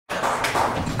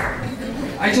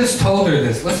I just told her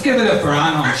this. Let's give it up for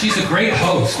Anna. She's a great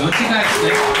host, don't you guys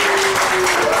think?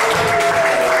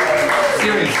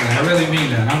 Seriously, I really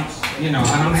mean that.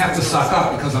 I don't have to suck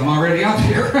up because I'm already up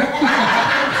here.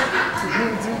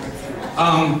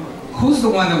 Who's the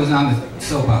one that was on the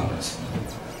soap operas?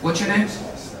 What's your name?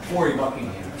 Forey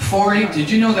Buckingham. Forey?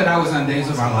 Did you know that I was on Days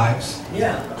of Our Lives?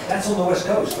 Yeah, that's on the West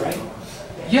Coast, right?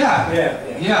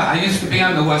 Yeah, I used to be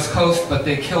on the West Coast, but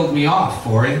they killed me off,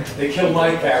 Forey. They killed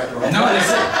my character. No, they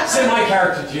sent my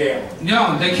character to jail.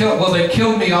 No, they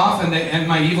killed me off, and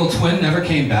my evil twin never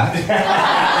came back.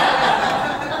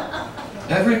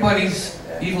 Everybody's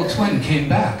evil twin came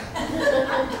back,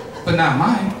 but not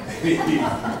mine.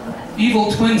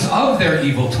 Evil twins of their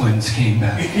evil twins came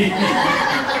back,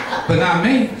 but not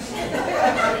me.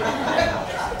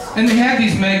 And they had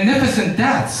these magnificent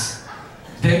deaths.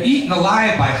 They're eaten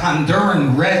alive by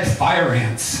Honduran red fire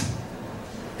ants.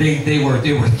 They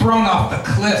were thrown off the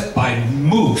cliff by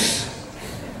moose.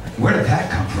 Where did that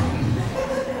come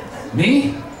from?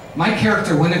 Me? My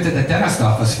character went into the dentist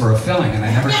office for a filling and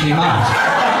I never came out.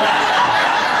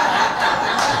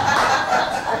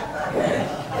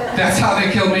 That's how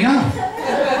they killed me off.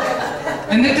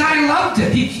 And the guy loved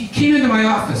it. He came into my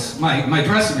office, my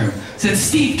dressing room, said,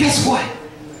 "Steve, guess what?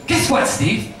 Guess what,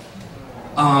 Steve?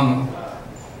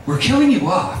 We're killing you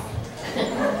off.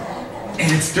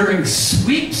 And it's during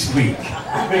Sweeps Week."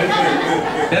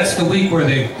 That's the week where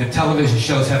the television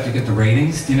shows have to get the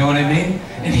ratings, do you know what I mean?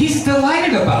 And he's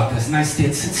delighted about this. And I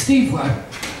said, "Steve,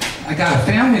 I got a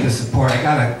family to support, I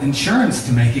got insurance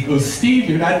to make." He goes, "Steve,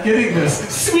 you're not getting this.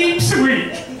 Sweeps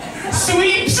Week!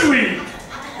 Sweeps Week!"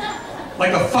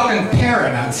 Like a fucking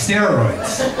parrot on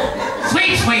steroids.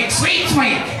 Sweeps Week! Sweeps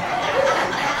Week!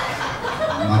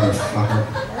 Motherfucker.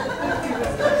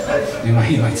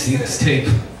 He might see this tape.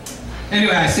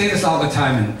 Anyway, I say this all the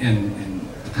time in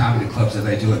the comedy clubs that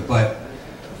I do it, but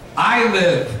I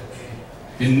live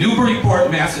in Newburyport,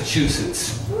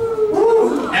 Massachusetts.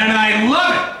 And I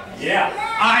love it. Yeah.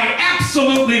 I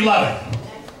absolutely love it.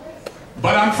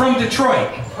 But I'm from Detroit.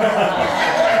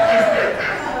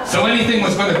 So anything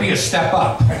was going to be a step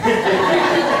up.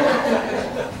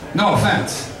 No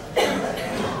offense.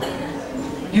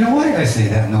 You know, why did I say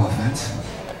that, no offense?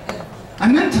 I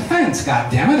meant offense,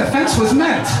 goddammit. Offense was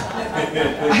meant.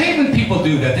 I hate when people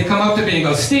do that. They come up to me and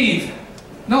go, "Steve,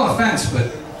 no offense,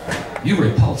 but you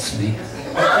repulse me."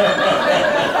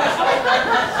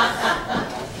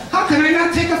 How can I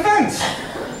not take offense?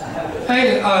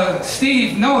 Hey,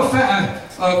 Steve, no offense.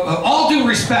 All due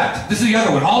respect. This is the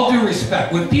other one. All due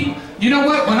respect. When people, you know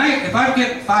what? If I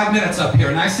get 5 minutes up here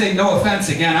and I say no offense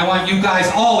again, I want you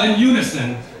guys all in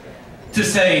unison to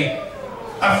say,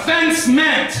 "Offense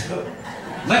meant."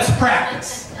 Let's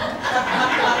practice.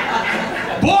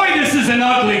 Boy, this is an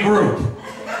ugly group.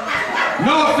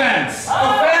 No offense.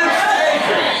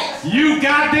 Offense. You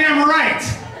goddamn right.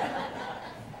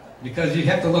 Because you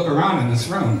have to look around in this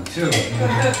room, too.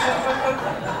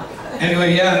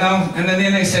 Anyway, yeah, no. And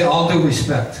then they say all due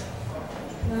respect.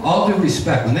 All due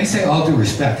respect. When they say all due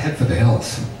respect, head for the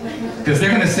hills. Because they're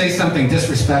going to say something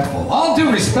disrespectful. All due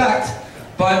respect,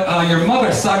 but your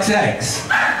mother sucks eggs.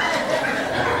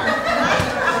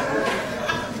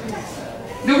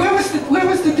 Now, where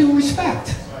was the due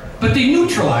respect? But they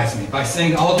neutralized me by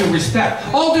saying all due respect.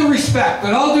 All due respect,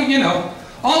 but all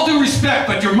due respect,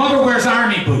 but your mother wears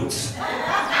army boots.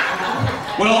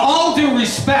 Well, all due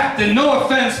respect, and no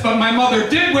offense, but my mother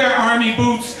did wear army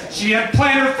boots. She had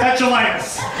plantar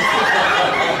fasciitis.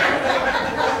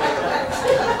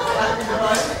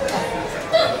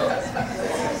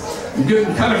 I'm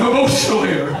getting kind of emotional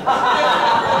here.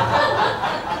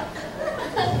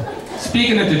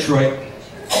 Speaking of Detroit,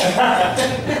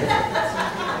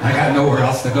 I got nowhere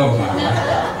else to go, by the way.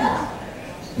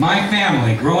 My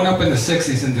family, growing up in the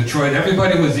 60s in Detroit,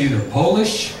 everybody was either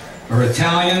Polish or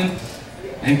Italian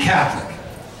and Catholic.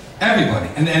 Everybody.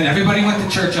 And everybody went to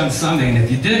church on Sunday, and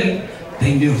if you didn't,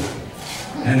 they knew.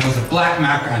 And there was a black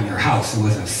mark on your house. There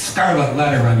was a scarlet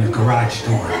letter on your garage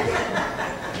door.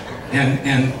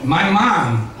 And my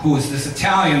mom, who was this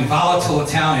Italian, volatile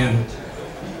Italian,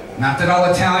 not that all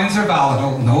Italians are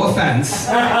volatile, no offense.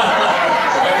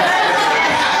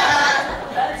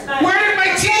 Where did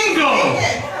my team go?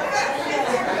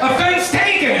 Offense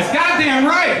taken, it's goddamn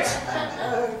right.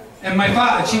 And my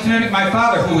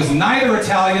father, who was neither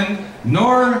Italian,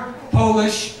 nor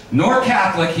Polish, nor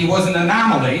Catholic, he was an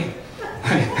anomaly.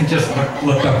 I just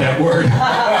looked up that word.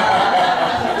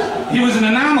 He was an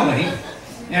anomaly.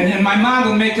 And my mom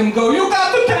would make him go, "You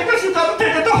got to take us,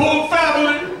 the whole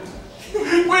family.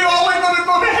 We're always going to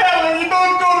go to heaven, you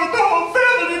don't go to the whole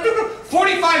family."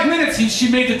 45 minutes she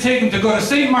made to take him to go to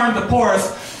St. Martin de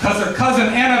Porres because her cousin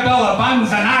Annabella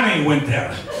Banzanani went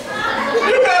there.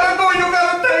 You gotta go, you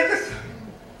gotta take us.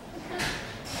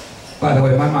 By the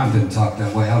way, my mom didn't talk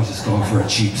that way. I was just going for a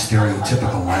cheap,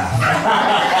 stereotypical laugh.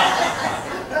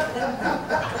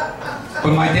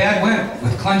 But my dad went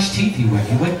with clenched teeth. He went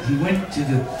to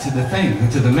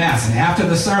the mass, and after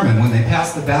the sermon, when they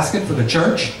passed the basket for the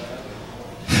church,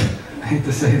 I hate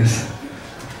to say this,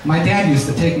 my dad used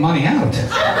to take money out.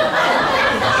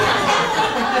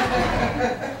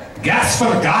 Gas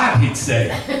for God, he'd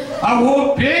say. I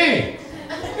won't pay.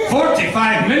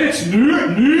 45 minutes,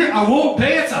 no, I won't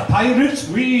pay. It's a pirate's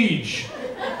wage.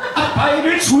 A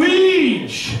pirate's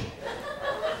wage.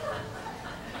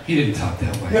 He didn't talk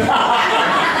that way.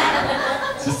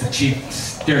 It's just a cheap,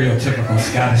 stereotypical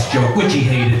Scottish joke, which he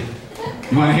hated.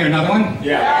 You want to hear another one?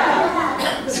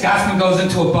 Yeah. Scotsman goes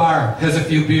into a bar, has a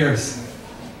few beers,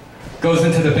 goes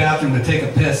into the bathroom to take a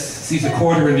piss, sees a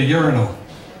quarter in the urinal,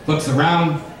 looks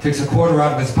around, takes a quarter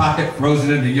out of his pocket, throws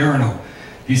it in the urinal.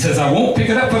 He says, I won't pick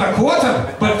it up for a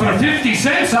quarter, but for 50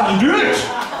 cents I'll do it.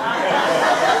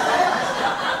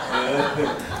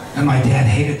 And my dad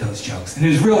hated those jokes. In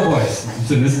his real voice,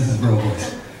 so this is his real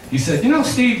voice. He said, you know,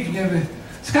 Steve,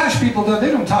 Scottish people,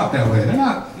 they don't talk that way. They're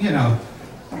not, you know,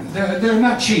 they're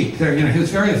not cheap. He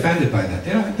was very offended by that.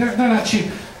 They're not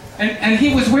cheap. And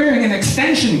he was wearing an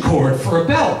extension cord for a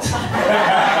belt.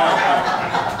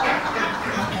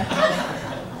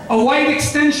 A white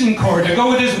extension cord to go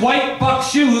with his white buck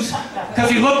shoes because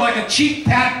he looked like a cheap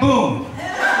Pat Boone.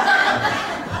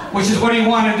 Which is what he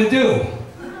wanted to do.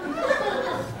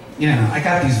 You know, I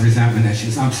got these resentment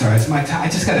issues. I'm sorry, it's my time. I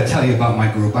just got to tell you about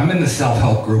my group. I'm in the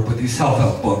self-help group with these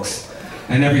self-help books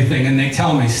and everything, and they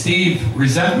tell me, Steve,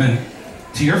 resentment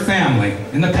to your family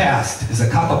in the past is a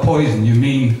cup of poison. You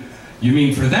mean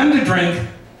for them to drink,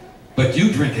 but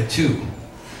you drink it too.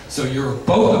 So you're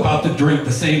both about to drink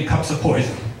the same cups of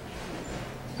poison.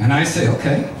 And I say,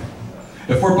 okay,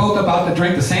 if we're both about to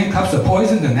drink the same cups of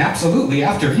poison, then absolutely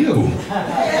after you.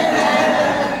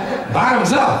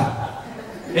 Bottoms up.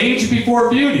 Age before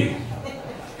beauty.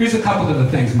 Here's a couple of the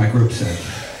things my group said.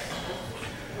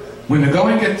 When the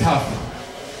going get tough,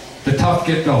 the tough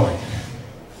get going.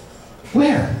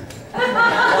 Where?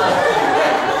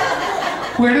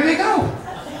 Where do they go?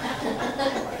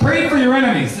 Pray for your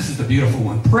enemies. This is the beautiful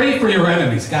one. Pray for your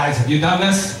enemies. Guys, have you done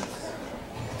this?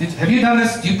 Have you done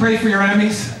this? Do you pray for your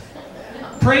enemies?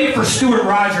 Pray for Stuart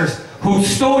Rogers, who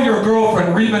stole your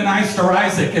girlfriend, Reba Neister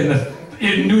Isaac,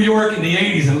 in New York in the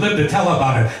 80s and lived to tell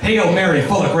about it. Hail Mary,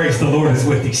 full of grace, the Lord is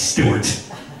with thee, Stuart.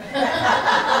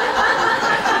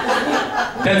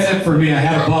 That's it for me. I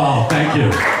had a ball. Thank you.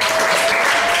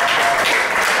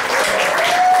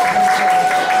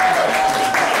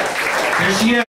 Here she is.